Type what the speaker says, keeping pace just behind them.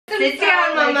Sit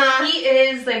down, mama. He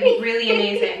is like really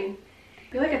amazing.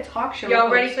 I feel like a talk show. Y'all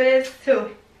ready for this?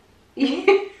 Who?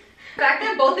 The fact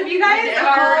that both of you guys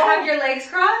have your legs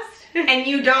crossed. And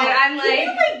you don't. And I'm like, can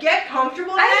you like get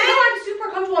comfortable? I know, I'm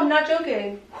super comfortable. I'm not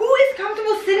joking. Who is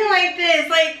comfortable sitting like this?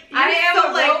 Like, I am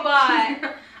so, a like,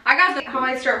 robot. I got how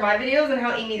I start my videos and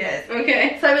how Amy does.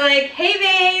 Okay. So I'll be like, hey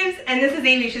babes, and this is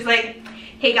Amy. She's like,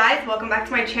 hey guys, welcome back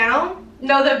to my channel.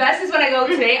 No, the best is when I go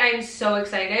today. I am so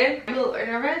excited. I'm a little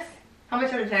nervous. How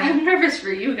much out of 10? I'm nervous for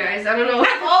you guys. I don't know.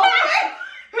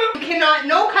 You cannot,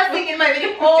 no cussing in my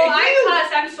video. Oh, I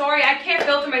cuss. I'm sorry. I can't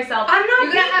filter myself. I'm not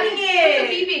You're gonna have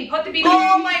beeping it. Put the beeping.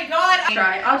 Oh my god.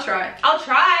 I'll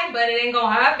try, but it ain't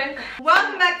gonna happen.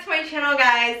 Welcome back to my channel,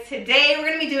 guys. Today we're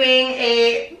gonna be doing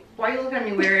a... Why are you looking at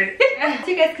me weird?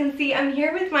 So you guys can see, I'm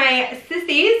here with my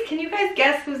sissies. Can you guys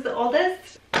guess who's the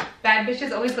oldest? Bad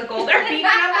bitches always look older. Beat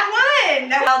number 1.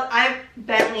 Well, I'm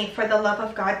Bentley, for the love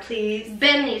of God, please.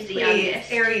 Bentley's the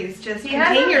youngest. Aries, just he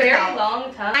has a very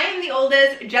long tongue. I am the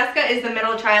oldest, Jessica is the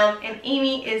middle child, and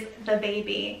Amy is the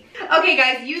baby. Okay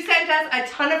guys, you sent us a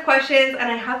ton of questions,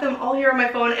 and I have them all here on my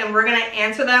phone, and we're gonna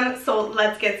answer them, so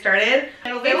let's get started.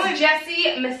 It's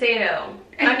Jessie Macedo.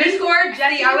 Underscore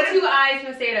Jessie with 2 eyes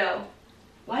Macedo.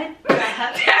 What?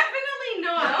 Definitely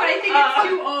not. No? But I think it's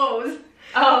 2 O's.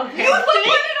 Oh, okay. You put it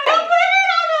on the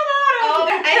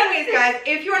bottom. Anyways, guys,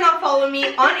 if you are not following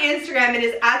me on Instagram, it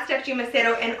is at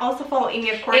Macedo, and also follow Amy,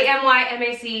 of course.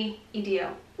 AMYMACEDO.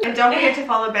 And don't forget to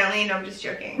follow Bentley. No, I'm just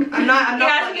joking. I'm not. He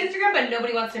has an Instagram, but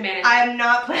nobody wants to manage it. I'm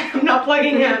not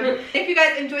plugging him. If you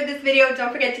guys enjoyed this video,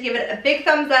 don't forget to give it a big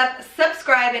thumbs up,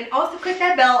 subscribe, and also click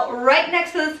that bell right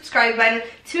next to the subscribe button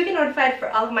to get notified for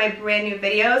all of my brand new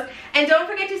videos. And don't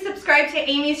forget to subscribe to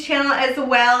Amy's channel as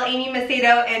well, Amy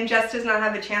Macedo, and Jess does not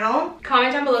have a channel.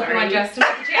 Comment down below if you want Jess to make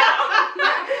a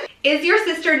channel. Is your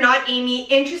sister, not Amy,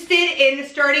 interested in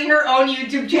starting her own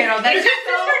YouTube channel? That is your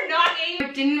sister, not Amy.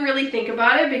 I didn't really think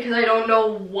about it because I don't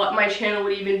know what my channel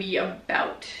would even be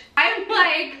about. I'm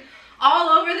like all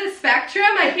over the spectrum.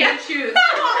 I can't choose.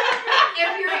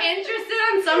 If you're interested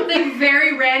in something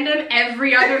very random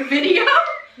every other video,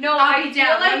 no, I'll be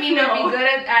down. Like Let me you know. would be good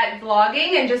at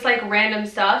vlogging and just like random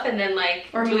stuff, and then like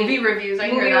or movie reviews. I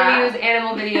movie hear that. reviews,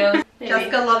 animal videos.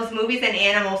 Jessica loves movies and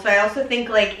animals, so I also think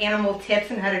like animal tips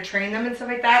and how to train them and stuff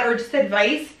like that, or just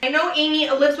advice. I know Amy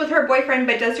lives with her boyfriend,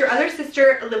 but does your other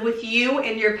sister live with you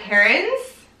and your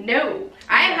parents? No.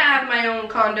 I have my own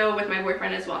condo with my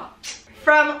boyfriend as well.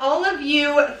 From all of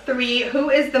you 3,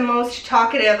 who is the most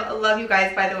talkative? Love you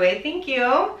guys, by the way. Thank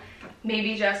you.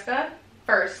 Maybe Jessica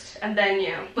first, and then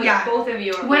you. But yeah, both of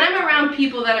you are when I'm around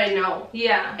people that I know.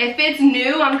 Yeah. If it's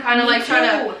new, I'm kind of like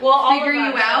trying to figure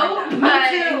you out.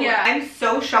 But yeah, I'm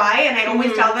so shy, and I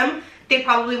always tell them. They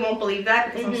probably won't believe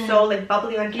that because I'm so like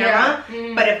bubbly on camera.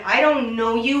 Yeah. But if I don't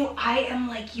know you, I am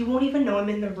like, you won't even know I'm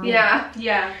in the room. Yeah.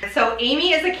 Yeah. So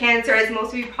Amy is a Cancer, as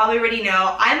most of you probably already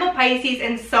know. I'm a Pisces,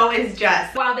 and so is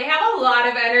Jess. Wow, they have a lot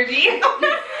of energy.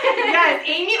 Yes,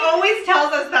 Amy always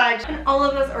tells us that. And all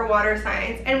of us are water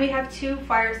signs, and we have 2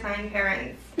 fire sign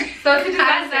parents. So it's a disaster.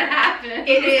 How does that happen?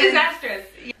 It is disastrous.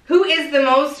 Who is the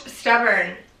most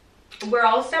stubborn? We're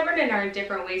all stubborn in our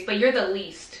different ways, but you're the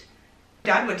least.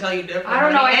 Dad would tell you different. I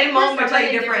don't know. And Mom would tell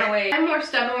you different. Ways. I'm more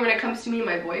stubborn when it comes to me and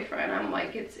my boyfriend. I'm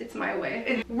like, it's my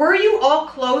way. Were you all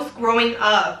close growing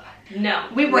up? No.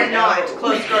 We were not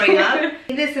close growing up.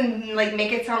 This and like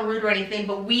make it sound rude or anything,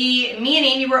 but me and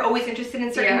Amy were always interested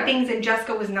in certain things, and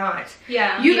Jessica was not.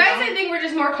 Yeah. You guys, I think, were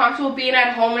just more comfortable being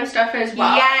at home and stuff as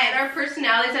well. Yes. And our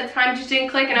personalities at times just didn't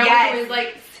click, and I was always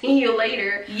like, see you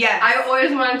later. Yes. I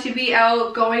always wanted to be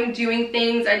out, going, doing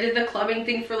things. I did the clubbing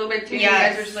thing for a little bit too. Yes. You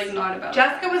guys were just like not about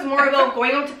Jessica was more about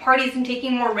going out to parties and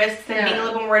taking more risks and being a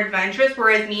little bit more adventurous,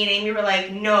 whereas me and Amy were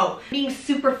like, no. Being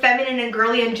super feminine and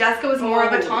girly, and Jessica was more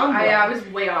of a tomboy. I was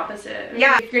way opposite.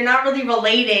 Yeah, if you're not really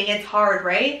relating, it's hard,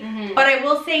 right? But I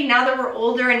will say, now that we're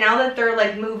older and now that they're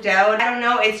like moved out, I don't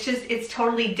know, it's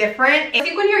totally different. I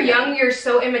think when you're young, you're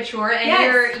so immature,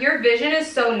 and your vision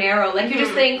is so narrow. Like you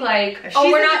just think like,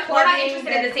 oh, we're not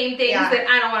interested in the same things, that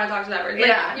I don't want to talk to that person.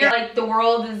 Like, you're like, the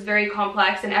world is very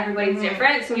complex and everybody's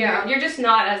different, so you're just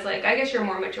not as like, I guess you're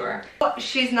more mature.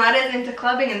 She's not as into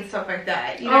clubbing and stuff like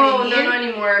that. You know what I mean? No, not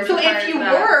anymore. So if you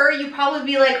were, you'd probably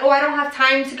be like, oh, I don't have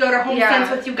time to go to home sense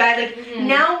with you guys. Like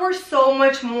now we're so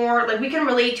much more, like we can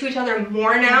relate to each other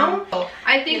more now.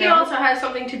 I think it also has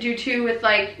something to do too with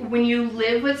like when you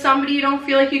live with somebody you don't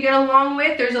feel like you get along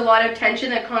with, there's a lot of tension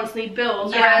that constantly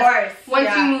builds. Yeah, of course. Once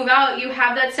you move out, you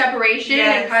have that separation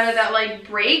and kind of that like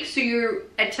break, so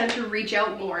I tend to reach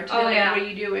out more to like, what are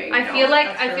you doing? I feel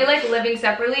like living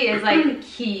separately is like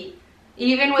key.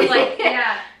 Even with like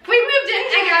we moved in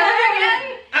together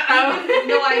again.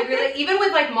 No, I really, even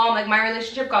with like mom, like my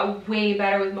relationship got way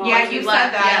better with mom. Yeah, you said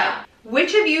that. Yeah.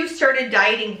 Which of you started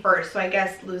dieting first? So I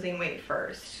guess losing weight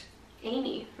first.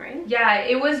 Amy, right? Yeah,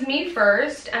 it was me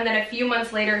first, and then a few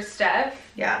months later, Steph.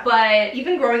 Yeah. But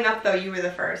even growing up though, you were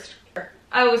the first.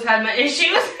 I always had my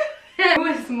issues. Who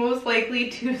was most likely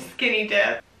to skinny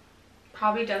dip?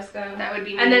 Probably Jessica. That would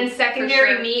be me. And then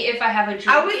secondary me if I have a drink.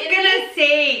 I was gonna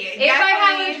say, if I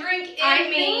have a drink in I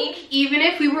think even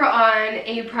if we were on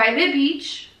a private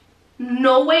beach,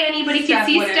 no way anybody could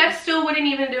see. Steph still wouldn't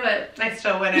even do it. I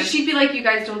still wouldn't. She'd be like, you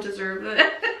guys don't deserve it.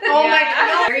 Oh my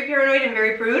god. Very paranoid and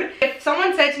very prude. If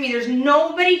someone said to me, there's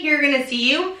nobody here gonna see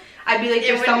you, I'd be like,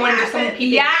 there's someone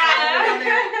peeking. Yeah.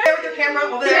 There with the camera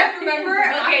over there. Remember?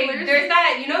 Okay, there's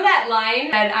that, you know that line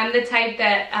that I'm the type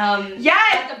that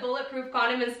has a bulletproof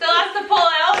condom and still has to pull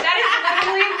out? That is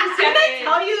literally the Did I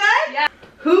tell you that? Yeah.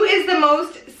 Who is the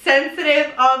most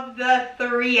sensitive of the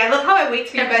three? I love how I wait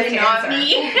for you guys to answer.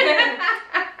 Me.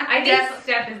 I think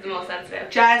Steph is the most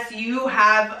sensitive. Jess, you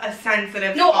have a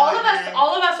sensitive No, all of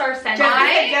us are sensitive.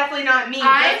 Jess, definitely not me.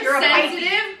 I'm you're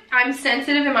sensitive. I'm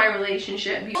sensitive in my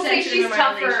relationship. I'll say she's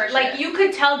tougher. Like, you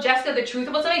could tell Jessica the truth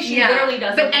about something, she literally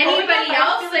doesn't. But anybody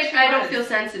else, like, I don't feel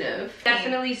sensitive.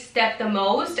 Definitely Steph the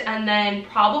most, and then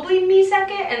probably me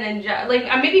second, and then like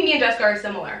maybe me and Jessica are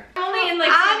similar. Only in like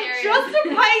I'm just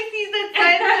a Pisces that's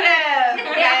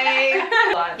sensitive. Okay.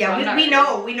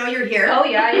 Yeah, we know you're here. Oh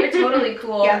yeah, you're totally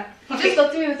cool. Yeah. He just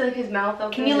looked at me with like his mouth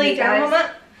open. Can you lay down,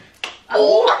 Mama?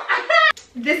 Oh.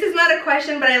 This is not a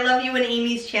question, but I love you and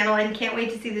Amy's channel and can't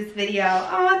wait to see this video.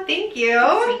 Oh, thank you.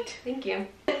 Sweet. Thank you.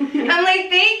 I'm like,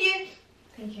 thank you.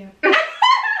 Thank you.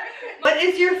 What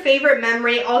is your favorite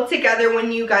memory altogether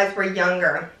when you guys were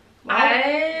younger?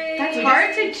 That's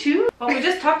hard to choose. Well, we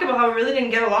just talked about how we really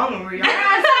didn't get along when we were younger.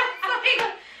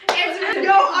 It's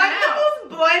no, I'm the most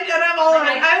blunt out of all of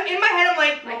it. In my head, I'm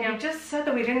like, well, we just said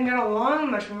that we didn't get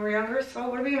along much when we were younger, so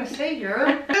what are we gonna say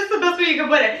here? That's the best way you can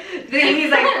put it. Then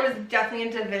he's like, it was definitely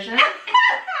a division.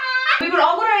 We would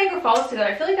all go to Niagara Falls together.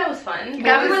 I feel like that was fun. We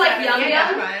were like young.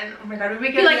 Fun. Oh my god,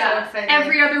 we get like so excited.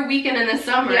 Every other weekend in the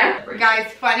summer. Yeah.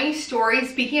 Guys, funny story.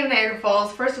 Speaking of Niagara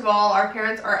Falls, first of all, our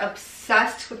parents are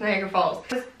obsessed with Niagara Falls.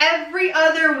 Every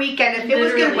other weekend, if it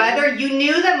was good weather, you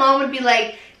knew that mom would be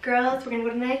like, girls, we're gonna go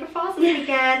to Niagara Falls this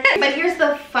weekend. But here's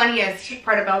the funniest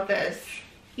part about this.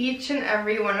 Each and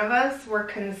every one of us were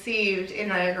conceived in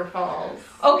Niagara Falls.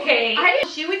 Okay.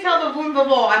 She would tell Babu and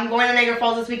Babu, I'm going to Niagara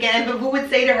Falls this weekend, and Babu would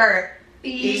say to her,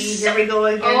 here we go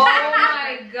again. Oh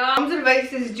my god. Mom's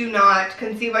advice is do not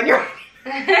conceive on your own.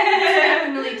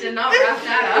 Definitely did not wrap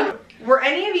that up. Were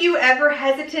any of you ever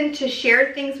hesitant to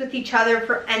share things with each other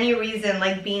for any reason,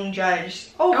 like being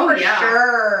judged? Oh, for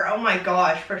sure. Oh my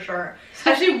gosh, for sure.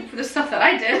 Especially for the stuff that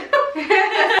I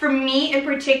did. For me in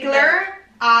particular,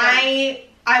 I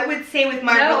would say with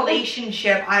my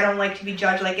relationship, I don't like to be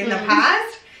judged. Like in the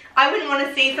past, I wouldn't want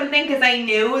to say something because I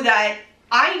knew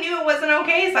it wasn't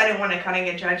okay, so I didn't want to kind of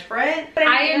get judged for it. But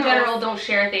I in general don't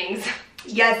share things.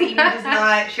 Yes, Amy does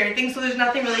not share things, so there's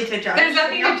nothing really to judge. There's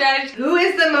nothing to judge. Who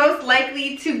is the most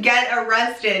likely to get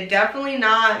arrested? Definitely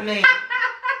not me.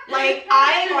 Like,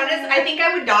 I think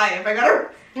I would die if I got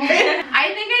arrested.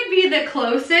 I think I'd be the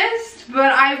closest,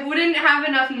 but I wouldn't have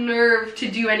enough nerve to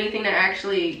do anything to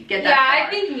actually get that far. I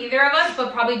think neither of us,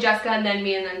 but probably Jessica and then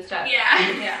me and then Steph. Yeah.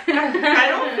 I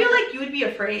don't feel like you would be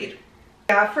afraid.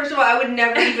 Yeah, first of all, I would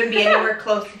never even be anywhere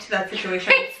close to that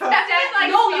situation. So. Like,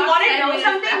 no, you want to know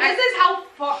something?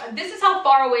 This is how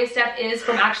far away Steph is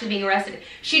from actually being arrested.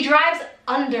 She drives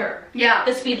under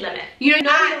the speed limit. You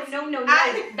know, no.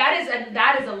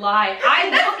 That is a lie. I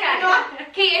look at it.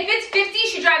 Okay, if it's 50,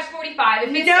 she drives 45.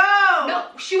 If it's no,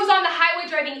 she was on the highway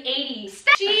driving 80.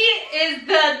 She is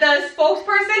the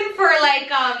spokesperson for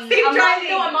like a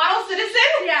model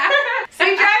citizen. Yeah.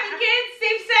 Safe driving, kids.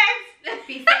 Safe sex.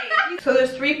 Be safe. So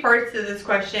there's three parts to this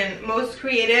question: most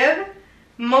creative,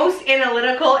 most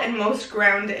analytical, and most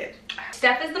grounded.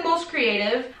 Steph is the most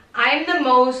creative. I'm the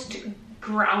most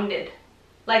grounded.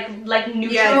 Like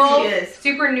neutral. Yes, she is.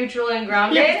 Super neutral and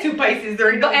grounded. Yeah, two Pisces,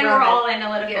 they're and we're all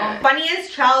analytical. Yeah.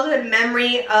 Funniest childhood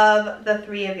memory of the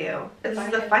three of you. This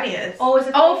is the funniest. Oh, is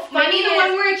it? Oh, funny, the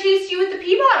one where I chased you with the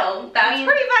pee bottle. That's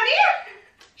pretty funny.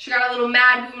 She got a little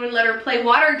mad when we wouldn't let her play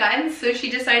water guns, so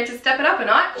she decided to step it up a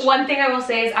notch. One thing I will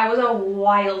say is I was a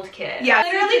wild kid. Yeah,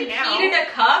 I literally peed in a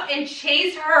cup and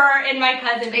chased her and my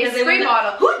cousin because a spray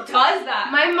bottle. Who does that?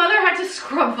 My mother had to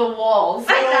scrub the walls.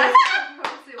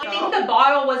 I think the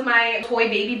bottle was my toy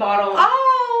baby bottle.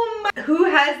 Oh, who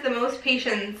has the most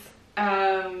patience?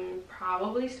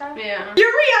 Probably Steph. Yeah.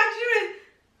 Your reaction is,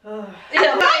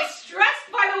 I'm not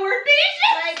stressed by the word patience.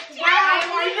 Like, wow,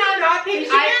 are you not not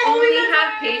patient. I only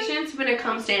have patience when it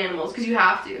comes to animals, because you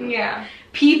have to. Yeah.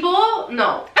 People,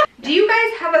 no. Do you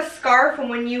guys have a scar from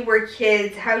when you were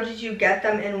kids? How did you get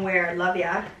them and where? Love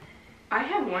ya. I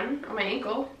have one on my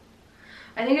ankle.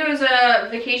 I think it was a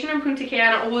vacation in Punta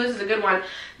Cana. Oh, this is a good one.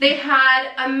 They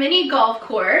had a mini golf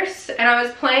course, and I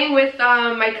was playing with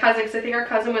my cousin, because I think our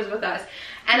cousin was with us.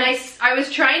 And I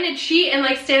was trying to cheat and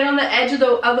like stand on the edge of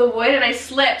the wood, and I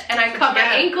slipped and I cut my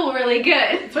ankle really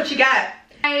good. That's what you got.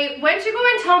 I went to go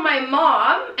and tell my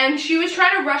mom, and she was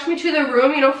trying to rush me to the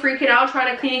room, you know, freaking out,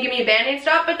 trying to clean and give me a band-aid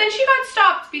stop. But then she got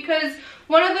stopped because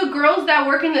one of the girls that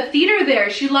work in the theater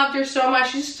there, she loved her so much,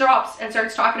 she stops and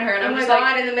starts talking to her, and I'm just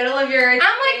like, in the middle of your, I'm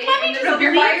like, let me just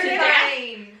bleed to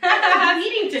death.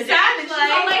 bleeding to death. And she's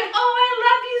all like, oh, I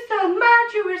love you so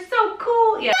much, you were so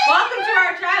cool. Yeah. Welcome to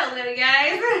our childhood,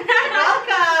 guys.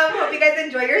 Welcome. Hope you guys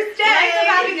enjoy your stay. Nice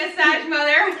having a Sag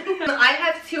mother. I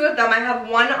have two of them. I have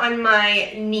one on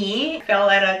my knee. Fell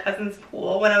at a cousin's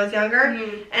pool when I was younger.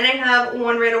 And I have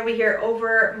one right over here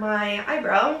over my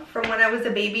eyebrow. From when I was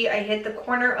a baby, I hit the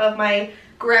corner of my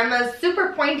grandma's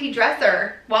super pointy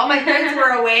dresser while my parents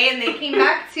were away, and they came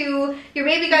back to, your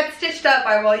baby got stitched up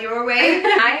by while you were away.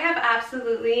 I have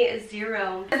absolutely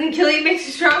zero. Doesn't kill you, makes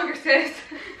you stronger, sis.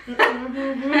 Okay.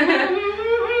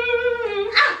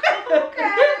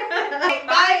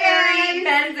 Bye, Aries.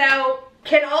 Pens out.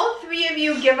 Can all three of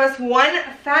you give us one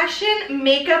fashion,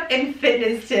 makeup, and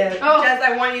fitness tip? Oh. Jess,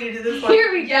 I want you to do this one.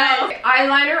 Here we go.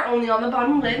 Eyeliner only on the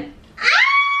bottom lid.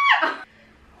 Ah!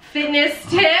 Fitness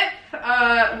tip,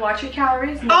 watch your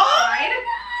calories.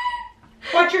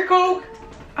 Watch your Coke.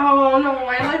 Oh no,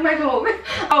 I like my Coke.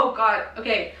 Oh god,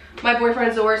 okay. My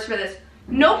boyfriend's the worst for this.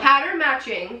 No pattern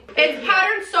matching. It's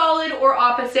pattern solid or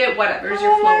opposite, whatever's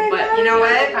your flow, but you know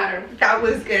what? No pattern. That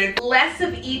was good. Less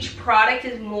of each product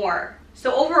is more.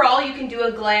 So overall, you can do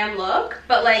a glam look,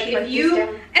 but like if you,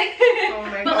 Oh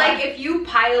my but God. like if you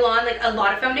pile on like a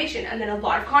lot of foundation and then a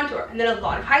lot of contour and then a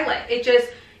lot of highlight,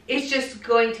 it's just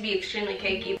going to be extremely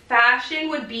cakey. Fashion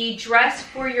would be dress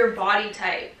for your body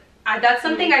type. That's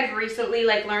something I've recently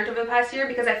like learned over the past year,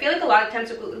 because I feel like a lot of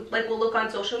times we'll look on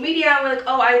social media and we're like,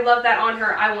 oh, I love that on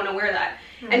her, I want to wear that.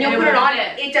 And you'll put it on,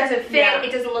 it doesn't fit,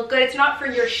 it doesn't look good, it's not for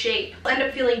your shape. You'll end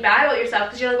up feeling bad about yourself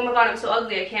because you're like, oh my god, I'm so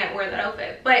ugly, I can't wear that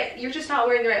outfit. But you're just not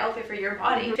wearing the right outfit for your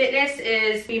body. Fitness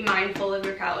is be mindful of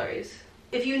your calories.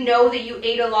 If you know that you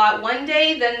ate a lot one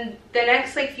day, then the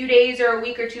next like few days or a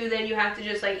week or two, then you have to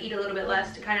just like eat a little bit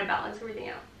less to kind of balance everything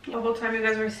out. The whole time you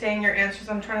guys were saying your answers,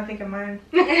 I'm trying to think of mine.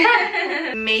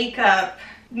 Makeup.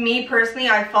 Me personally,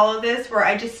 I follow this where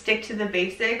I just stick to the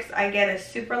basics. I get a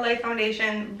super light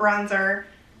foundation, bronzer,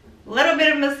 little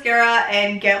bit of mascara,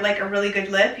 and get like a really good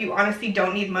lip. You honestly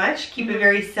don't need much. Keep it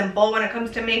very simple when it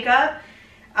comes to makeup.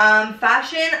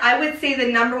 Fashion, I would say the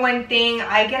number one thing,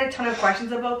 I get a ton of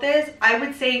questions about this. I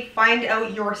would say find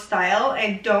out your style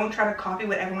and don't try to copy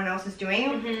what everyone else is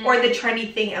doing or the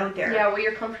trendy thing out there. Yeah, what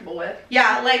you're comfortable with.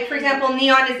 Yeah, like for example,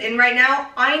 neon is in right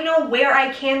now. I know where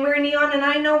I can wear neon and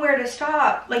I know where to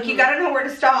stop. Like you gotta know where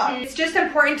to stop. It's just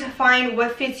important to find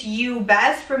what fits you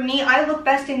best. For me, I look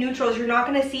best in neutrals. You're not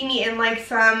gonna see me in like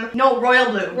some, no,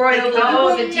 royal blue. Royal blue.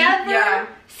 Oh, the deep, never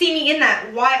see me in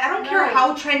that. Why? I don't care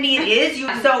how trendy it is.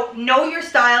 So know your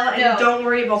style and don't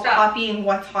worry about copying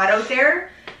what's hot out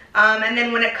there. And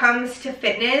then when it comes to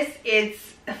fitness,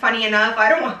 it's funny enough,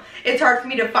 it's hard for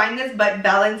me to find this, but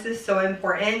balance is so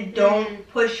important. Don't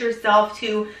push yourself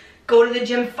to go to the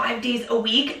gym 5 days a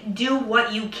week. Do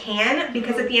what you can,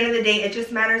 because at the end of the day, it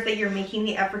just matters that you're making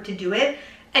the effort to do it.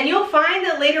 And you'll find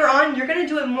that later on, you're going to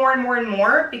do it more and more and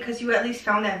more because you at least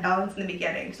found that balance in the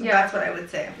beginning. So that's what I would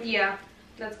say. Yeah.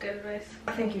 That's good advice.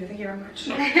 Thank you very much.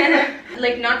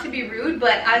 Like, not to be rude,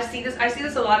 but I see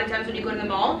this a lot of times when you go to the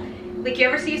mall. Like, you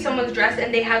ever see someone's dress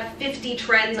and they have 50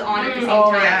 trends on at the same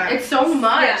time? Yeah. It's so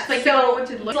much. Yeah. Like, so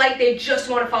it's like they just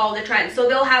want to follow the trend. So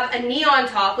they'll have a neon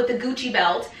top with a Gucci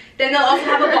belt. Then they'll also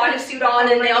have a bodysuit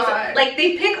on, and they also like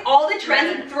they pick all the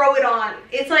trends and throw it on.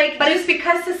 It's like, but it's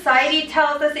because society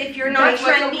tells us if you're not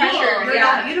trendy, you're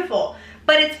not beautiful.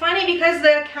 But it's funny because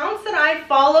the accounts that I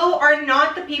follow are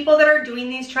not the people that are doing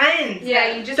these trends.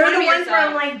 Yeah, you just they're the ones where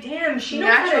I'm like, damn, she knows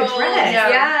how to dress.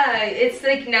 Yeah, it's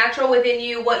like natural within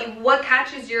you. What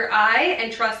catches your eye,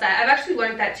 and trust that. I've actually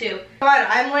learned that too. God,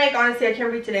 I'm like, honestly, I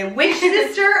can't read today. Which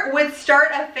sister would start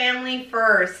a family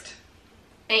first?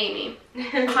 Amy.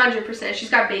 100%. She's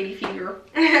got baby fever.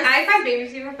 I've had baby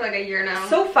fever for like a year now.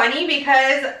 So funny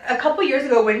because a couple years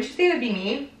ago, wouldn't you say it would be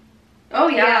me? Oh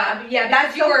yeah,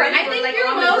 that's so funny. I think like you're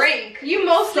on the brink. You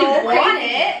mostly So want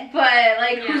crazy. it, but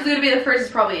like who's gonna be the first is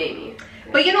probably Amy.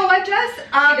 But you know what, Jess? She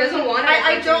doesn't want it.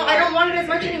 I don't want it as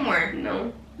much anymore.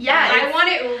 No. Yeah, I want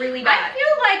it really bad. I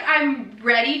feel like I'm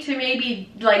ready to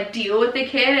maybe like deal with the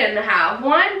kid and have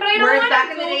one, but I don't want to.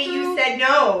 Back in the day, you said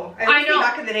no. I know.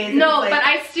 Back in the days, no, but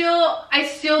I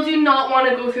still do not want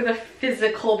to go through the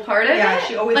physical part of it. Yeah,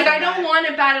 she always. Like I don't want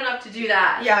it bad enough to do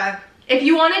that. Yeah. If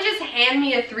you want to just hand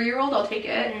me a 3-year-old, I'll take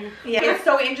it. Yeah, it's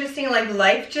so interesting. Like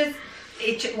life just.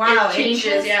 It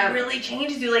changes, really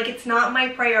changes you. Like it's not my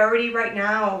priority right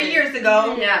now. 3 years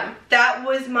ago, that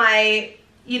was my,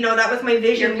 that was my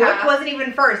vision. Work wasn't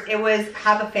even first. It was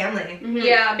have a family.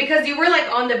 Yeah, because you were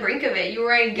like on the brink of it. You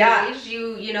were engaged.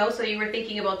 So you were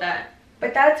thinking about that.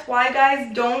 But that's why,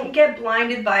 guys, don't get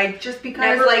blinded by just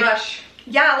because never rush.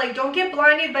 Yeah, like don't get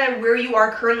blinded by where you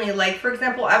are currently. Like for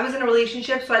example, I was in a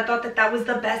relationship, so I thought that was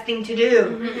the best thing to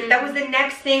do. That was the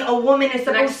next thing a woman is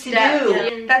supposed to do.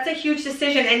 Yeah. That's a huge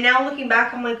decision. And now looking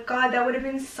back, I'm like, God, that would have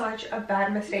been such a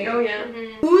bad mistake. Oh yeah.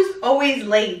 Who's always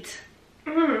late?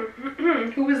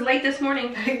 Who was late this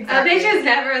morning? Exactly. A bitch is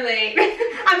never late.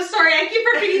 I'm sorry, I keep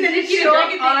repeating that if you didn't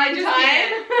drink it, just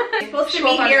can't. She's supposed to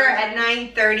be here at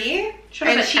 9:30.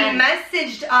 And she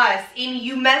messaged us, and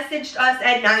you messaged us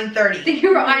at 9:30.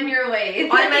 You were on your way. On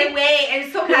my way, and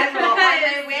it's so casual. On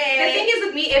my way. The thing is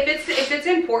with me, if it's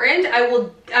important, I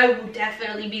will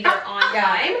definitely be there on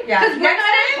time. Yeah. Because we're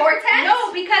not important.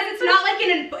 No, because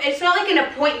it's not like an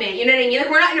appointment. You know what I mean? Like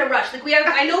we're not in a rush. Like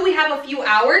I know we have a few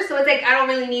hours, so it's like I don't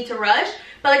really need to rush.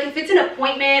 But like if it's an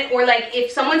appointment, or like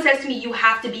if someone says to me, you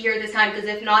have to be here at this time, because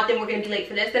if not, then we're gonna be late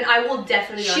for this, then I will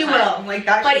definitely. She will like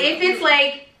that. But if it's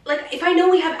like if I know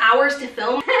we have hours to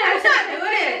film, I'm not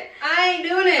doing it. I ain't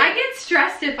doing it. I get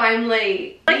stressed if I'm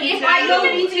late. Like if I know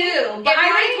me too. But I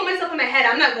already told myself in my head,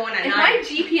 I'm not going at 9. If my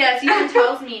GPS even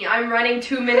tells me I'm running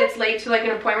 2 minutes late to like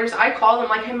an appointment, so I call them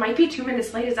like, I might be 2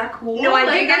 minutes late. Is that cool? No, I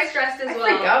do get stressed as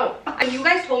well. Freak You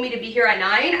guys told me to be here at 9.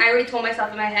 I already told myself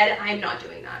in my head, I'm not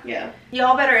doing that. Yeah.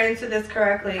 Y'all better answer this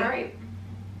correctly. All right.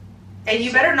 And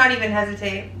you better not even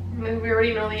hesitate. We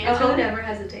already know the answer. Who never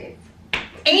hesitates?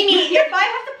 Amy, if I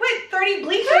have to put 30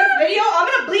 bleeps in this video, I'm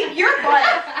gonna bleep your butt.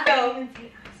 I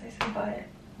said butt.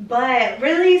 But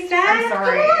really, Steph? I'm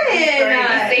sorry. Come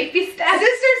on. Safety Steph.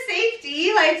 Sister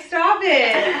safety, like stop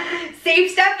it. Save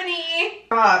Stephanie.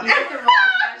 Stop.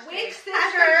 Which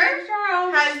sister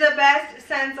has the best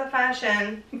sense of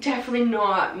fashion? Definitely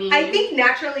not me. I think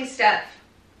naturally Steph.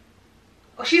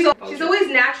 She's always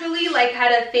naturally like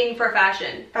had a thing for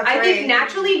fashion. I think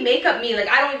naturally makeup me, like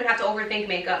I don't even have to overthink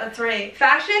makeup. That's right.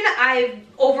 Fashion, I've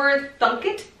overthunk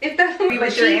it, if that's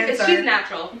what she's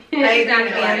natural. I agree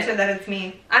with the answer that it's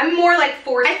me. I'm more like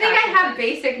forced. I think I have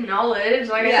basic knowledge.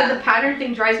 Like I said, the pattern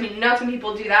thing drives me nuts when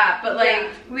people do that. But like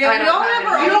we all have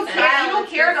our own style. You don't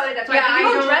care about it. That's why you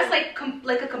don't dress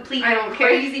like a complete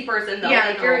crazy person though.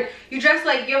 Yeah, like you dress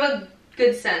like you have a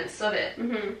good sense of it.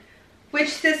 Which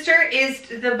sister is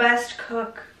the best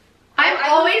cook? I'm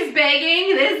always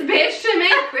begging this bitch to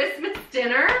make Christmas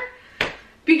dinner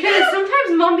because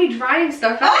sometimes mom be drying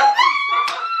stuff out.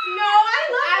 No, I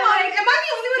love moms. Am I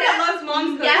the only one that loves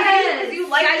mom's cooking? Yes. You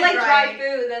like I like dry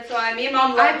food. That's why me and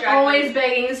mom love dry food. I'm always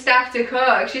begging Steph to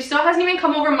cook. She still hasn't even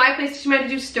come over to my place. She might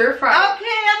do stir fry. Okay,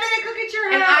 I'm gonna cook at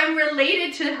your house. And I'm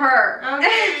related to her.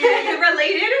 Okay.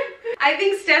 Related? I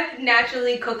think Steph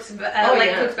naturally cooks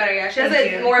cooks better. Yeah, she has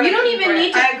a more. You don't even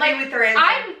need to. I agree with her answer.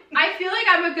 I feel like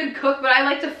I'm a good cook, but I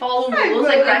like to follow rules.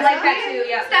 Like that too.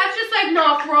 Yeah. Steph's just like,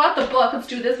 no, throw out the book. Let's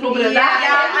do this little bit of that.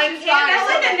 Yeah, I can't. I'm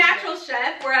like a natural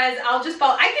chef, whereas I'll just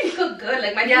follow. I can cook good.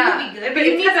 Like my food will be good, but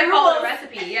you need to follow the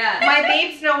recipe. Yeah. My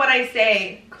babes know what I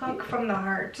say. Cook from the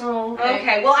heart. Oh.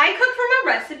 Okay. Well, I cook from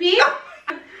a recipe.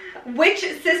 Which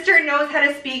sister knows how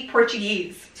to speak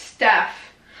Portuguese? Steph.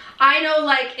 I know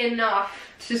like enough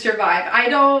to survive. I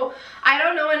don't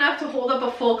know enough to hold up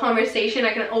a full conversation.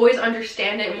 I can always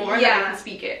understand it more than I can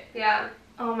speak it. Yeah.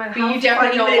 Oh my god. You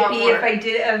definitely know a lot more. If I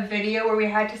did a video where we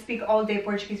had to speak all day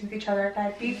Portuguese with each other,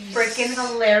 that'd be freaking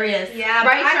hilarious. Yeah,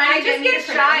 right. I just get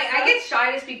shy. I get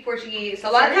shy to speak Portuguese. A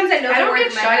lot of times I know the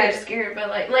words in my head. I don't get shy or scared, but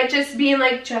like just being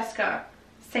like, Jessica,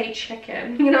 say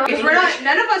chicken. You know? Because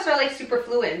none of us are like super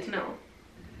fluent. No.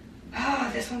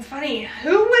 Oh, this one's funny.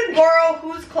 Who would borrow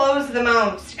whose clothes the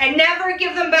most and never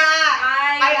give them back?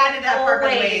 I added that part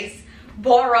always.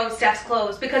 Borrow Steph's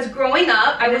clothes because growing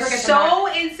up I was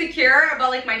so insecure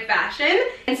about like my fashion,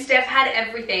 and Steph had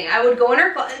everything. I would go in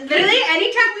her closet. Literally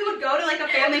anytime we would go to like a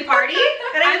family party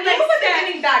and I'm like,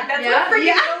 Steph, back. That's what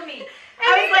freaking killed me.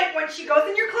 I was like, when she goes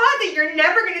in your closet, you're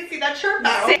never gonna see that shirt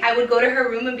back. I would go to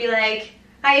her room and be like,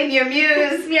 I am your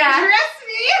muse. Yeah. Dress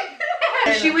me.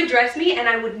 She would dress me and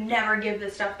I would never give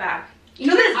this stuff back. To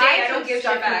this day, I don't give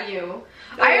shit back. You.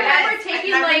 I remember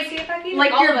taking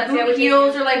like your boot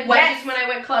heels or like wedges when I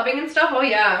went clubbing and stuff. Oh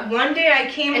yeah. One day I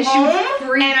came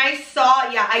home and I saw,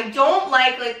 I don't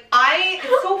like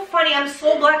it's so funny. I'm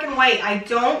so black and white. I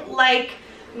don't like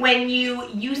when you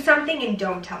use something and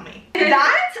don't tell me.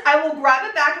 That, I will grab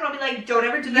it back and I'll be like, don't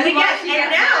ever do that again.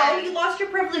 And now you lost your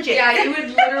privileges. Yeah, you would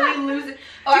literally lose it.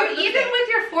 Dude, even with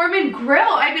your Foreman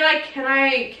grill, I'd be like, can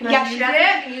I use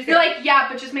it? You're like, yeah,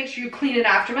 but just make sure you clean it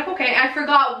after. I'm like, okay, I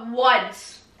forgot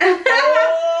once.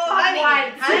 Oh, honey.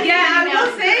 Yeah, I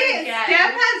will say,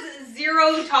 Steph has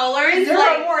zero tolerance. Zero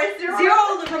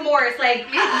remorse. Like,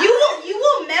 you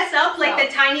will mess up like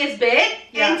the tiniest bit.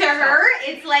 And to her,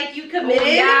 it's like you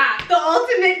committed the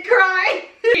ultimate crime.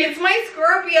 It's my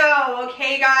Scorpio,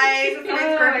 okay guys? It's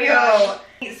my Scorpio.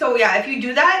 So yeah, if you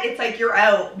do that, it's like you're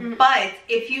out. But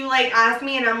if you like ask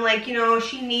me and I'm like, you know,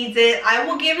 she needs it, I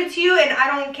will give it to you, and I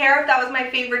don't care if that was my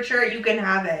favorite shirt, you can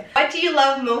have it. What do you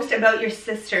love most about your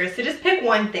sisters? So just pick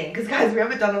one thing, because guys, we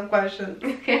haven't done those questions.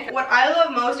 What I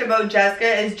love most about Jessica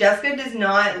is Jessica does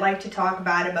not like to talk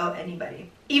bad about anybody.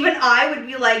 Even I would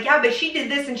be like, yeah, but she did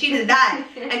this and she did that.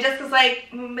 And Jessica's like,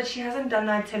 but she hasn't done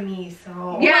that to me, so.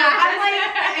 Yeah, I'm like,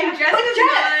 and Jessica's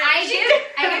I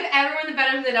give everyone the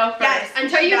benefit of the doubt first.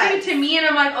 Until you do it to me and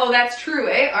I'm like, oh, that's true,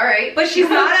 eh? All right. But you're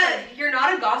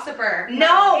not a gossper.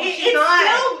 No, she's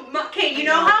not. Still, okay, you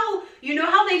know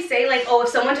how they say like, oh, if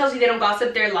someone tells you they don't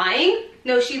gossip, they're lying?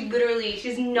 No, she's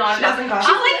not. She doesn't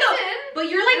gossip. But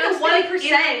you're like the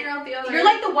 1%. You're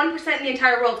like the 1% in the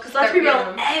entire world. Because let's be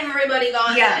real, everybody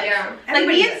gossips. Yeah. Like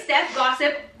me and Steph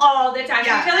gossip all the time to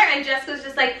each other, and Jessica's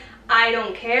just like, I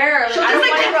don't care. Like,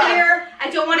 I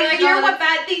don't want to hear what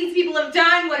bad things people have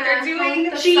done, what they're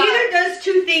doing. She either does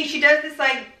two things. She does this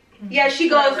like, she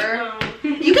goes.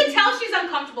 You can tell she's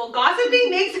uncomfortable. Gossiping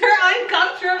makes her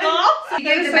uncomfortable. So you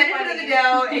give the benefit of the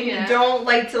doubt, and you don't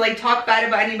like to like talk bad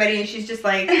about anybody, and she's just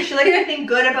like, she likes to think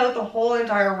good about the whole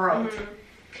entire world.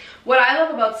 What I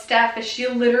love about Steph is she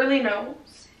literally knows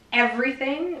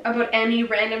everything about any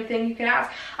random thing you can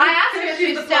ask. I asked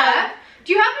her, Steph,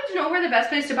 do you happen to know where the best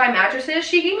place to buy mattresses is?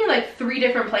 She gave me like 3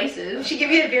 different places. She gave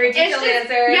me a very detailed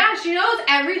answer. Yeah, she knows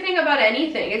everything about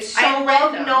anything. It's so I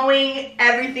love knowing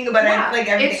everything about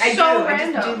everything. It's so random.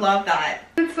 I just do love that.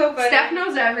 It's so funny. Steph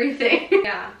knows everything.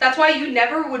 Yeah, that's why you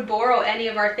never would borrow any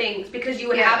of our things, because you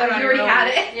would have it on your own. You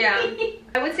already had it. Yeah.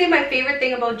 I would say my favorite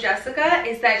thing about Jessica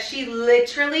is that she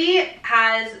literally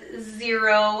has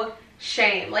zero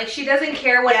shame. Like, she doesn't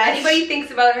care what anybody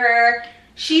thinks about her.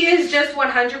 She is just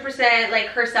 100% like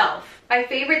herself. My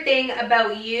favorite thing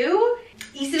about you,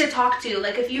 easy to talk to.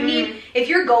 Like, if you need, if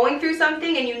you're going through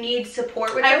something and you need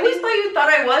support with I always thought you thought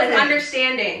I wasn't. Like,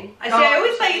 understanding. I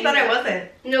always thought you thought I wasn't.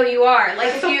 No, you are. Like,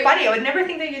 it's so funny. I would never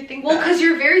think that you'd think that. Well, because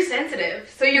you're very sensitive.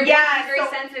 So you're very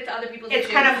sensitive to other people's issues.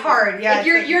 It's kind of hard, yeah.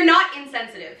 Like, you're not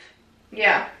insensitive.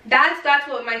 Yeah. That's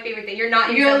what my favorite thing. You're not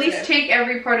insensitive. You at least take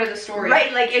every part of the story.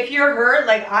 Right, like if you're hurt,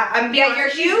 like I'm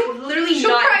you're literally she'll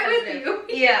not cry insensitive. with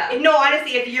you. Yeah. No,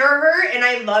 honestly, if you're hurt and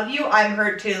I love you, I'm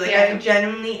hurt too. Like I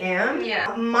genuinely am.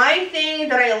 Yeah. My thing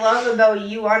that I love about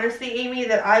you, honestly, Amy,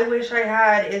 that I wish I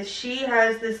had is she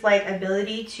has this like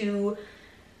ability to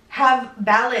have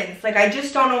balance. Like I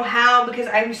just don't know how, because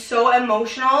I'm so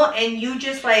emotional and you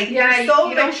just like you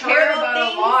don't care about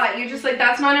things. A lot. You just like,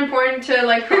 that's not important to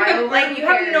like cry over. Like you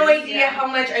have no idea how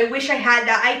much I wish I had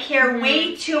that. I care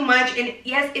way too much, and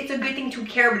yes, it's a good thing to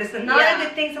care, but it's not a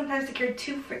good thing sometimes to care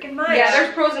too freaking much. Yeah,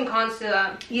 there's pros and cons to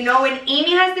that. You know, and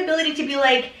Amy has the ability to be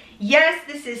like, yes,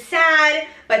 this is sad,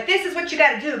 but this is what you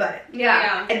gotta do about it.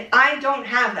 Yeah. And I don't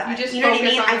have that. You know what I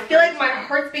mean? I feel like my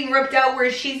heart's being ripped out,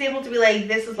 whereas she's able to be like,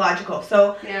 this is logical.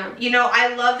 So, you know,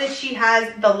 I love that she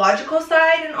has the logical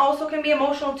side and also can be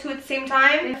emotional too at the same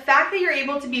time. The fact that you're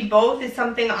able to be both is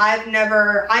something I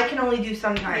can only do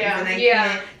sometimes. And I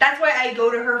can't. That's why I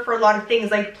go to her for a lot of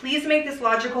things. Like, please make this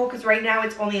logical, because right now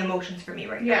it's only emotions for me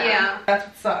right now. Yeah. That's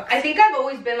what sucks. I think I've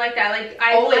always been like that. Like,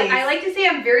 I like to say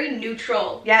I'm very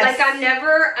neutral. Yes. Like, I'm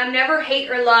never hate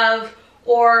or love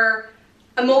or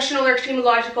emotional or extremely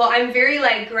logical. I'm very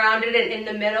like grounded and in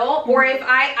the middle. Or if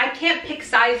I can't pick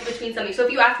sides between something. So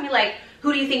if you ask me like,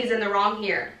 who do you think is in the wrong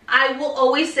here? I will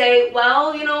always say,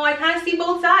 well, you know, I kind of see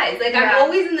both sides. Like I'm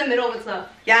always in the middle with stuff.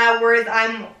 Yeah, whereas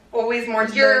I'm always more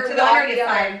to the obvious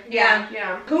side.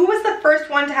 Yeah. Who was the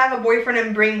first one to have a boyfriend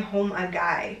and bring home a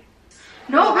guy?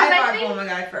 No, I brought home a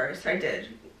guy first. I did.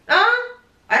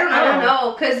 I don't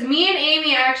know, because me and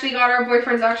Amy actually got our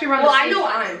boyfriends actually around the same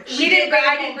time.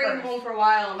 I didn't bring him home for a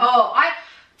while. Oh,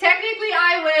 Technically,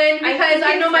 I win because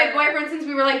I know my boyfriend since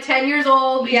we were like 10 years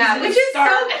old. Which is so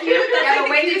cute. That's the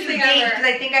weirdest thing ever. Because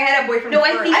I think I had a boyfriend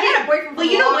first. I had a boyfriend first. Well,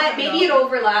 you know what? Maybe it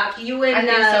overlapped. You and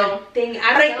thing.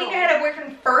 But I think I had a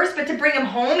boyfriend first, but to bring him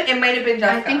home, it might have been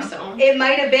Jessica. I think so. It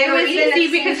might have been. It was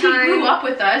easy because he grew up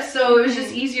with us, so it was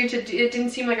just easier to do. It didn't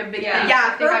seem like a big thing.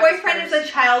 Yeah, her boyfriend is a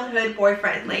childhood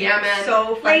boyfriend. Like, yeah, man.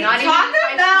 So fun. Like, talk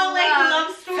about like love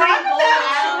story.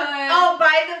 Oh,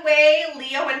 by the way,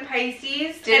 Leo and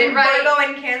Pisces and Virgo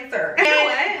and Cancer.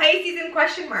 And Pisces in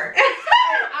question mark.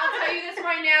 I'll tell you this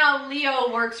right now,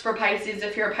 Leo works for Pisces.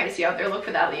 If you're a Pisces out there, look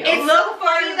for that Leo. It's so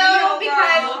funny though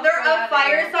because they're a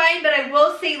fire sign, but I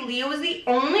will say Leo is the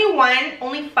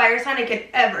only fire sign I could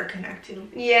ever connect to.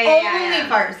 Only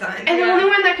fire sign. And the only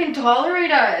one that can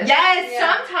tolerate us. Yes,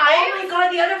 sometimes. Oh my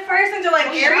god, the other fire signs are like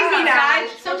Aries now.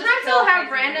 Sometimes they'll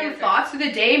have random thoughts through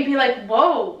the day and be like,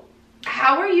 whoa,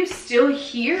 how are you still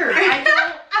here? I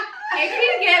don't. It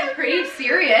can get pretty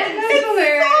serious. It's so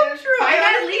true. I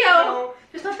got Leo.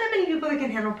 There's not that many people that can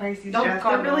handle Pisces. No, Jess.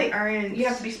 There really aren't. You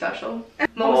have to be special.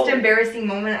 Most embarrassing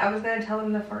moment. I was gonna tell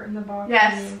him to fart in the box.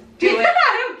 Yes. Do it.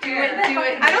 I don't care. Do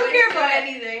it. I don't care about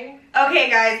anything. Okay,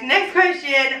 guys. Next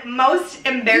question. Most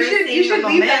embarrassing You should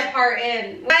moment. leave that part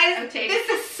in. Guys, this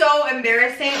is so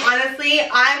embarrassing. Honestly,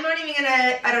 I'm not even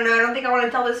gonna. I don't know. I don't think I want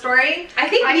to tell the story. I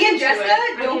think me and Jessica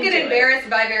don't get embarrassed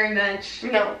by very much.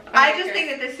 No. I just think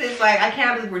that this is like I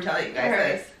can't believe we're telling you guys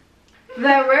this.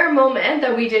 The rare moment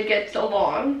that we did get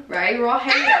along, right? We're all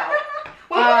hanging out.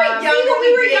 When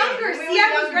we were younger. See,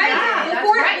 I was right. Yeah,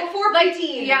 before like,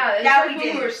 preteen. Yeah,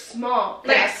 we were small.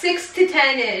 Like 6 to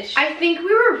 10-ish. I think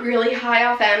we were really high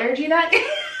off energy that day.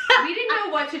 We didn't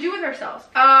know what to do with ourselves.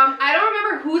 I don't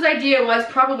remember whose idea it was,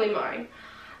 probably mine,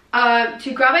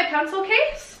 to grab a pencil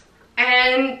case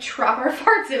and trap our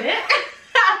farts in it.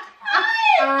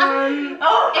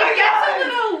 It gets a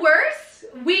little worse.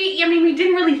 I mean, we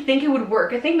didn't really think it would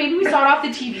work. I think maybe we saw it off the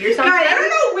TV or something. Guys, I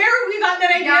don't know where we got that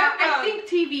idea from. I think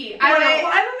TV. I don't know.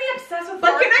 I'm really obsessed with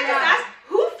But farts. can I just ask,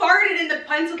 who farted in the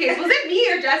pencil case? Was it me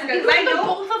or Jessica? Because I know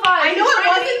both of us. I know it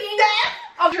wasn't Steph.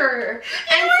 Oh, sure.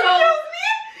 And so,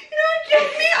 you know what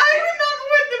kills me? I remember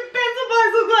what the pencil box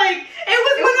looked like. It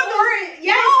was one of orange.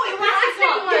 Yes, it was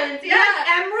plastic ones. Yeah. It was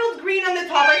emerald green on the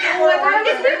top. Like the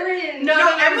orange. No,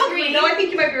 emerald green. No, I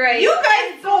think you might be right. You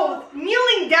guys both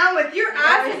kneeling down with your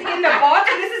asses in the box,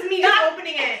 and this is me just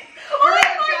opening it. Oh my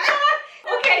god.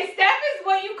 Okay, Steph is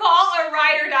what you call a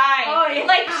ride or die. Oh, yeah.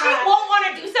 Like, she won't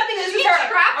want to do something. This is her.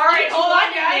 Alright, hold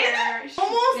on, guys.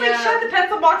 Almost like shut the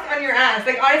pencil box on your ass.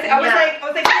 Like, honestly, I was like,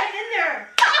 get it in there.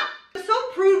 I was so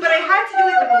prude, but I had to do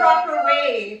it the proper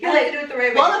way. I had to do it the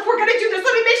right way. Well, if we're gonna do this,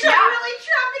 let me make sure I really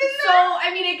trap it in there. So, I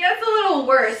mean, it gets a little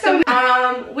worse. So,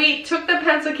 we took the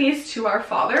pencil case to our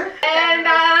father and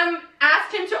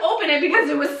asked him to open it because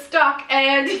it was stuck,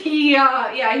 and he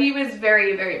was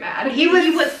very, very mad. He was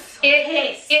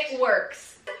pissed. It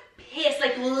works. Pissed,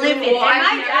 like livid. Oh,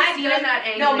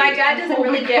 my dad doesn't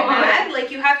really get mad.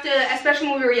 Like, you have to, especially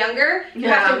when we were younger, you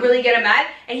have to really get him mad.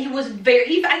 And he was I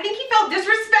think he felt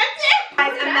disrespected.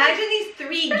 Guys, imagine these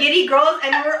 3 giddy girls,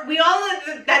 and we all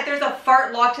know that there's a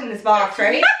fart locked in this box,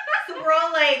 right? So we're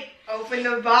all like, open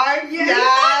the box, and we're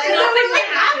like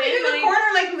laughing in the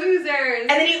corner like losers. And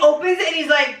then he opens it and he's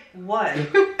like, what?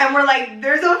 And we're like,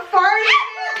 there's a fart in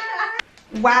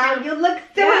there. Wow, you look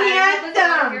so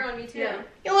handsome. Here on me too. Yeah.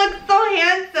 You look so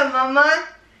handsome, Mama.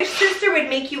 Your sister would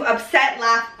make you upset,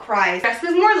 laugh, cry. Jess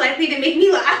was more likely to make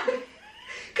me laugh.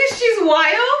 Because she's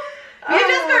wild. Me and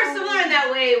Jessica are similar in that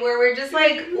way, where we're just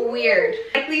like weird.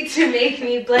 Likely to make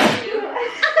me, bless you.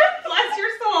 Bless your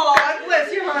soul. God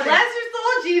bless your heart. Bless your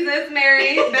soul, Jesus,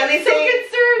 Mary. Belly so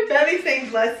concerned. Belly saying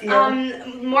bless you.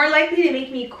 More likely to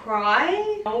make me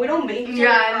cry. No, we don't make each other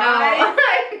cry. No.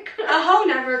 A hoe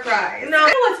never cries. No.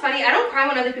 You know what's funny? I don't cry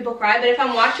when other people cry, but if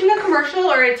I'm watching a commercial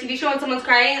or a TV show and someone's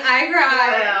crying, I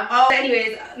cry. Yeah. Oh.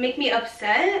 Anyways, make me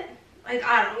upset. Like,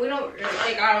 I don't know. We don't,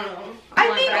 like, I don't know.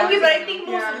 I think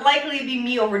most likely it'd be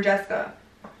me over Jessica.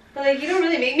 But, like, you don't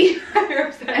really make me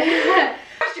upset.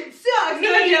 Question sucks.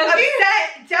 Make you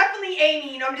upset. Definitely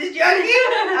Amy. No, I'm just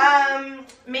joking.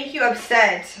 Make you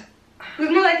upset. Who's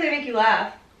more likely to make you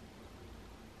laugh?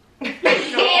 No,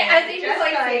 I think just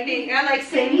like singing. I'm like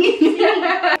singing.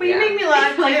 But you make me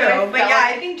laugh too. But yeah,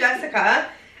 I think Jessica.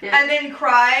 Yeah. And then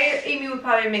cry. Amy would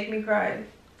probably make me cry.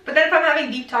 But then if I'm having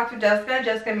deep talks with Jessica,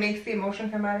 Jessica makes the emotion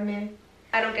come out of me.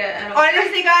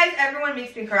 Honestly, guys, everyone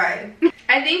makes me cry.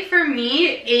 I think for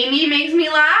me, Amy makes me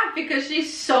laugh because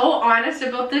she's so honest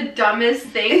about the dumbest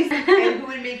things. And who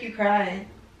would make you cry?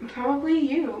 Probably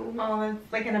you. Oh,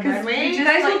 that's like in a bad way? You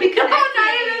guys will be connected. No,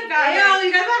 not even bad. Yeah,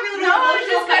 you guys have really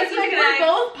emotional we're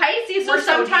both Pisces, so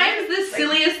some sometimes the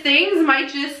silliest things might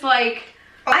just like.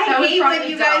 I hate when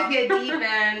you guys get deep,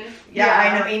 man. Yeah,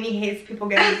 I know. Amy hates people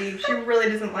getting deep. She really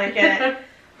doesn't like it.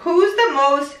 Who's the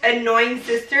most annoying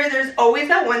sister? There's always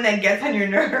that one that gets on your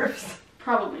nerves.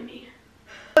 Probably me.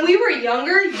 When we were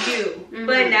younger, you.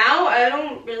 But now, I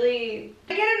don't really...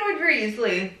 I get annoyed very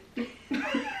easily.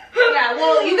 Yeah,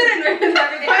 well, you get annoyed with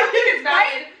everything. I think it's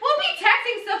valid. We'll be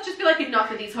texting stuff, just be like,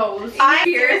 enough of these hoes.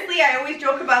 Seriously, I always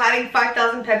joke about having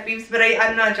 5,000 pet peeves, but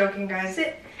I'm not joking, guys.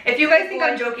 If you guys think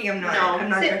I'm joking, I'm not. No, I'm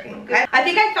not joking. I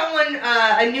think I found one,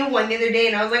 a new one the other day,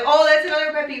 and I was like, oh, that's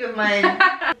another pet peeve of mine.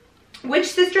 Which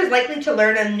sister is likely to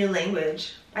learn a new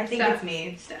language? I think it's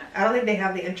me. Steph. I don't think they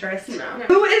have the interest. No.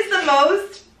 Who is the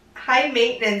most high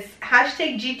maintenance?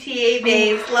 Hashtag GTA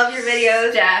babes. Love your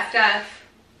videos. Steph.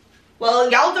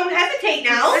 Well, y'all don't hesitate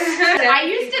now. I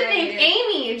used to think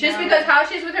Amy, just because how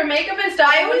she's with her makeup and stuff.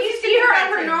 I when you see her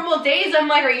on her normal days, I'm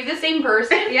like, are you the same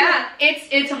person? Yeah.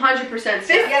 It's 100% Steph.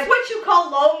 This is what you call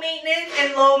low maintenance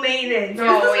and low maintenance. Oh,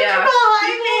 this is what you call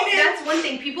high maintenance. That's one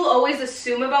thing. People always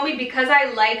assume about me because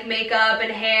I like makeup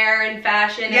and hair and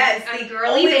fashion. Yes, and I'm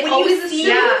girly. They when always you assume.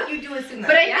 see it, you do assume that.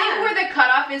 But I think where the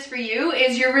cutoff is for you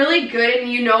is you're really good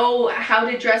and you know how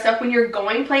to dress up when you're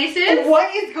going places.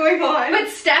 What is going on? But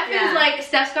Steph is like,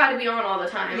 Steph's got to be on all the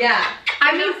time. Yeah.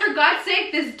 I mean, for God's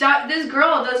sake, this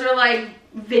girl does her like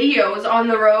videos on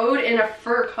the road in a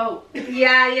fur coat.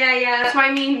 Yeah. So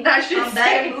I mean, that's just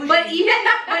But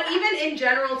even in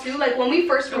general too, like when we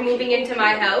first were moving into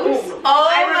my house,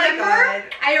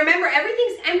 I remember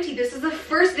everything's empty. This is the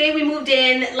first day we moved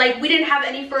in. Like we didn't have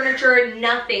any furniture,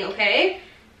 nothing. Okay,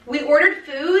 we ordered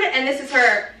food, and this is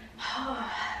her. Oh,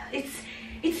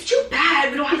 it's too bad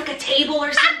we don't have like a table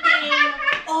or something.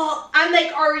 Oh, I'm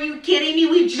like, are you kidding me?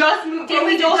 We just moved in.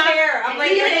 We don't have chair. I'm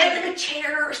like, like a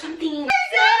chair or something. Sit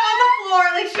on the floor.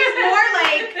 Like she's more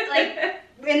like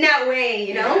in that way,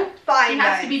 you know. Fine. She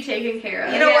has to be taken care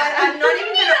of. You know what? I'm not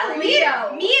even gonna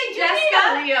Leo. Me and Jessica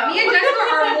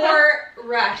are more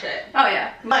ratchet. Oh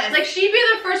yeah. Like she'd be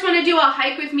the first one to do a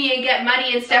hike with me and get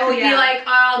muddy, and Steph would be like,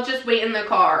 I'll just wait in the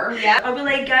car. Yeah. I'll be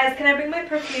like, guys, can I bring my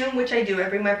perfume? Which I do. I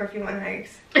bring my perfume on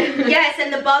hikes. Yes,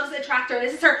 and the bugs attract her.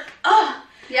 This is her. Oh.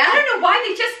 Yeah. I don't know why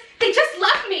they just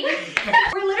left me.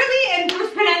 We're literally in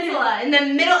Bruce Peninsula in the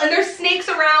middle, and there's snakes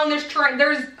around.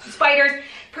 There's spiders.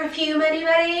 Perfume,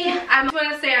 anybody? I just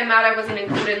want to say I'm mad I wasn't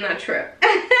included in that trip.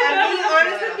 I'm being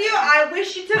honest with you. I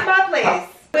wish you took my place.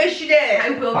 Wish you did.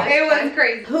 I will. It was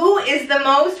crazy. Who is the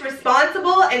most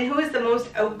responsible and who is the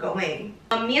most outgoing?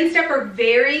 Me and Steph are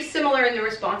very similar in the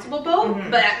responsible boat,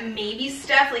 but maybe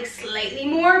Steph like slightly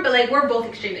more, but like we're both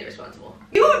extremely responsible.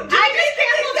 I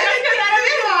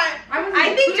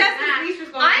think Jess is least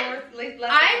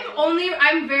responsible.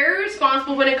 I'm very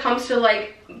responsible when it comes to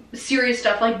like serious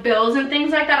stuff like bills and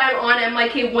things like that. I'm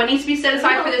like, hey, what needs to be set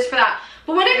aside for this, for that.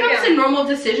 But when it comes to normal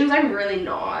decisions, I'm really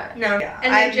not. No.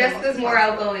 And then Jessica's more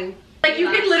outgoing. Like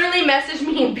you could literally message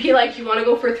me and be like, you want to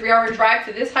go for a 3-hour drive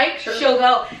to this hike? Sure. She'll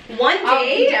go. One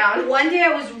day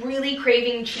I was really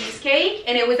craving cheesecake,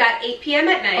 and it was at 8 p.m.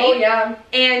 at night. Oh yeah.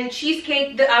 And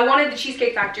cheesecake, I wanted the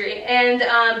Cheesecake Factory, and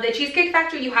the Cheesecake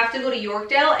Factory, you have to go to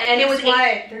Yorkdale, and it was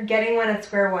They're getting one at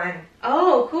Square One.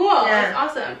 Oh, cool. Yeah. That's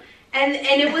awesome. And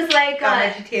it was like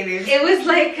it was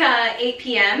like 8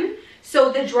 p.m.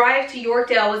 So the drive to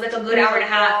Yorkdale was like a good hour and a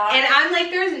half. And I'm like,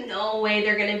 there's no way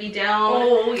they're gonna be down.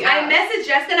 Oh, yeah. I messaged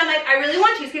Jessica and I'm like, I really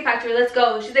want Cheesecake Factory, let's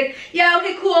go. She's like, yeah,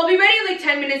 okay, cool, I'll be ready in like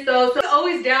 10 minutes though. So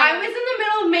always down. I was in the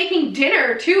middle of making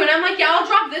dinner too, and I'm like, yeah, I'll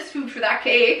drop this food for that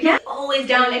cake. Yeah, always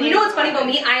down. And you know what's funny about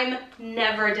me? I'm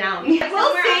never down.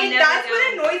 Well, see, that's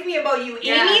what annoys me about you.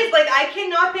 Amy's like, I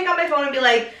cannot pick up my phone and be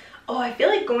like, oh, I feel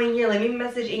like going here. Let me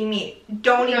message Amy.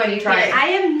 Don't even try it. I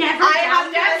am never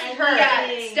down.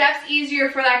 Yeah, Steph's easier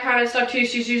for that kind of stuff too.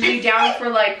 She's usually down for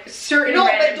like certain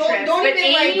random trips.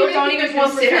 Don't even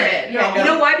consider it. No. You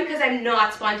know why? Because I'm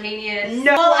not spontaneous.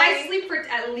 No. Well, I sleep for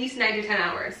at least 9 to 10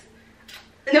 hours.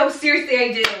 No, seriously,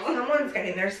 I do. Someone's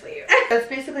getting their sleep. That's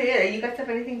basically it. You guys have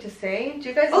anything to say? Do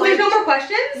you guys? Oh, there's no more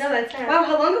questions? No, that's it. Wow,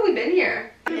 how long have we been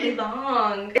here?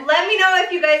 Long. Let me know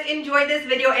if you guys enjoyed this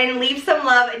video and leave some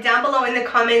love down below in the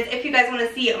comments if you guys want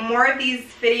to see more of these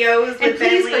videos. And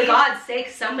please, for God's sake,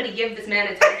 somebody give this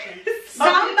man attention.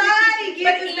 Somebody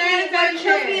give this man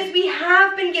attention. We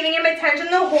have been giving him attention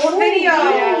the whole video.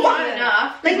 Not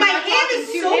enough. Like my hand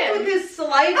is soaked with his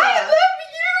saliva. I love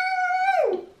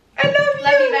you.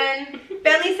 Love you, Ben.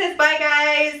 Bentley says bye,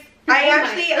 guys.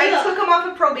 I took him off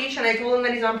of probation. I told him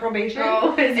that he's on probation.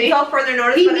 Oh, is he? Until further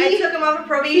notice, but I took him off of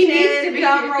probation. He needs to be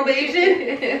on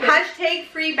probation. Hashtag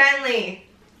free Bentley.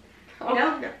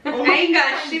 No. I ain't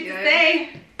got shit to say.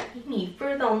 Amy,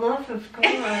 for the love of God.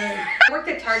 I worked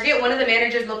at Target. One of the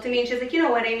managers looked at me and she's like, you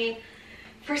know what, Amy?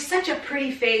 For such a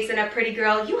pretty face and a pretty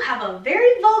girl, you have a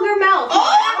very vulgar mouth.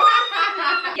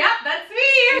 Oh! Yep, that's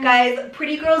me. Guys,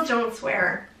 pretty girls don't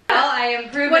swear. Well, I am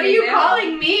proving. What are you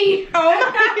calling me?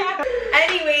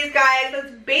 Anyways, guys,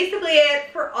 that's basically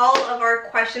it for all of our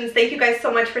questions. Thank you guys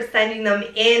so much for sending them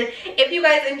in. If you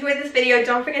guys enjoyed this video,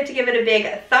 don't forget to give it a big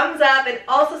thumbs up and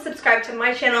also subscribe to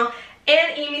my channel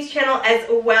and Amy's channel as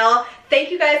well.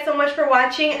 Thank you guys so much for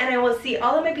watching, and I will see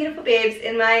all of my beautiful babes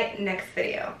in my next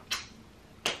video.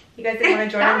 You guys didn't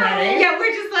want to join on that, eh? Yeah,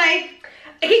 we're just like,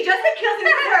 he just like kills me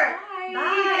with her.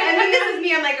 bye. And then this is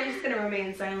me, I'm like, I'm just gonna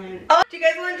remain silent. Oh, do you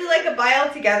guys want to do like a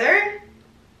bio together?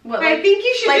 What, I think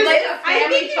you should like just, a I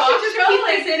family think you talk should just show? keep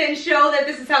this in and show that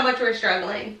this is how much we're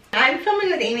struggling. I'm filming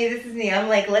with Amy, this is me. I'm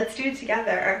like, let's do it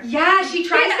together. Yeah, she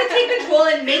tries to take control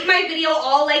and make my video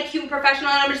all like cute and professional,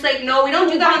 and I'm just like, no, we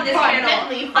don't do that on this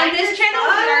channel. On this channel,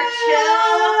 we are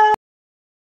chill.